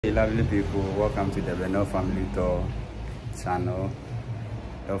Hey lovely people, welcome to the Renault Family Tour channel.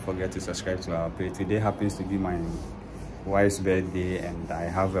 Don't forget to subscribe to our page. Today happens to be my wife's birthday and I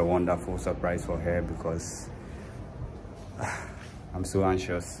have a wonderful surprise for her because I'm so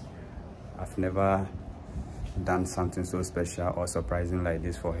anxious. I've never done something so special or surprising like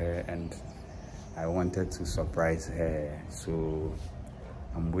this for her and I wanted to surprise her. So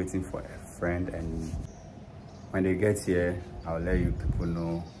I'm waiting for a friend, and when they get here, I'll let you people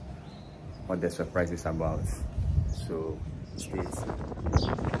know what the surprise is about. So stay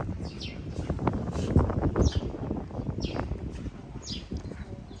tuned.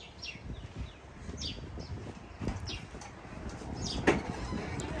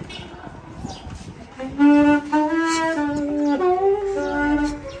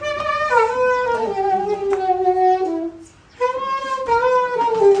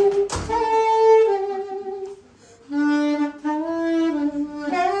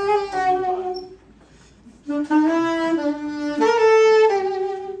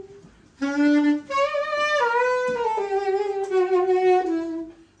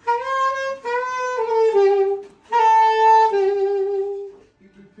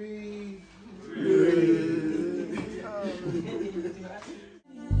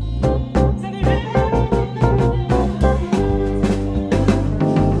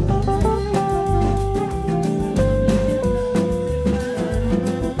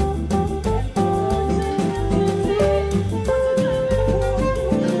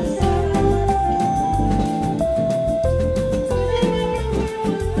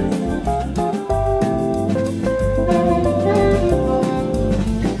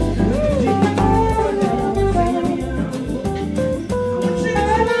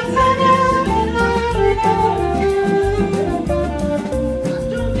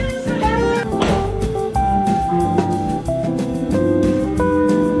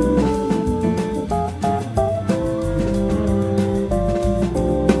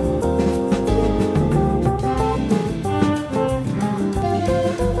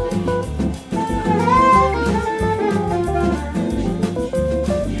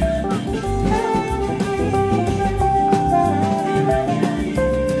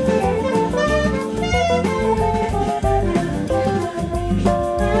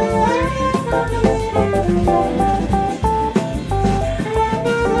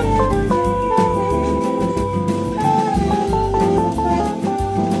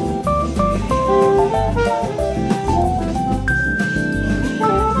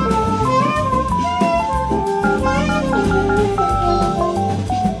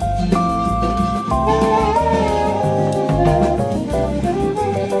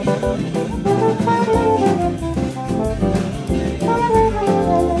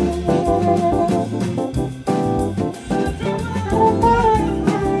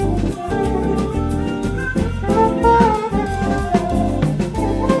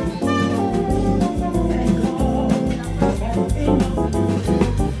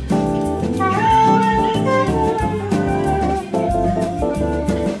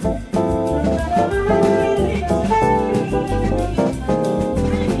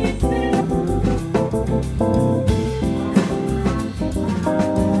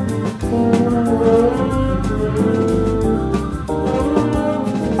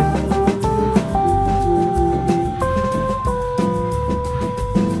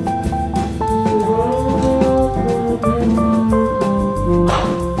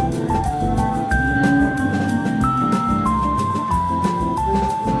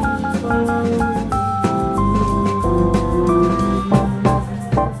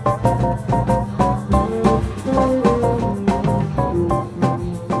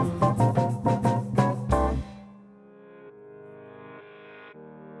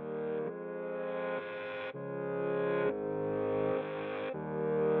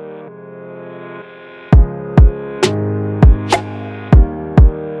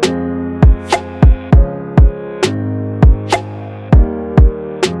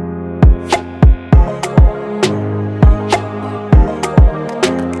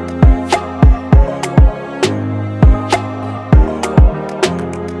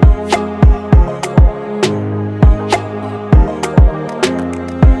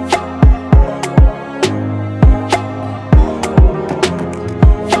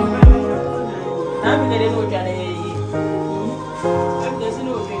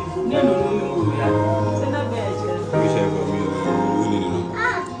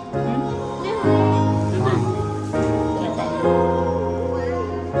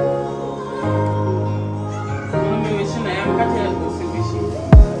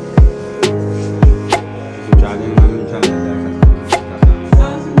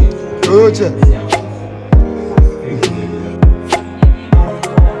 Oje.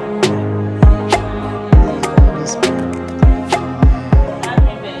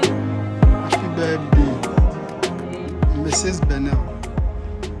 Happy birthday, Mrs. Benel.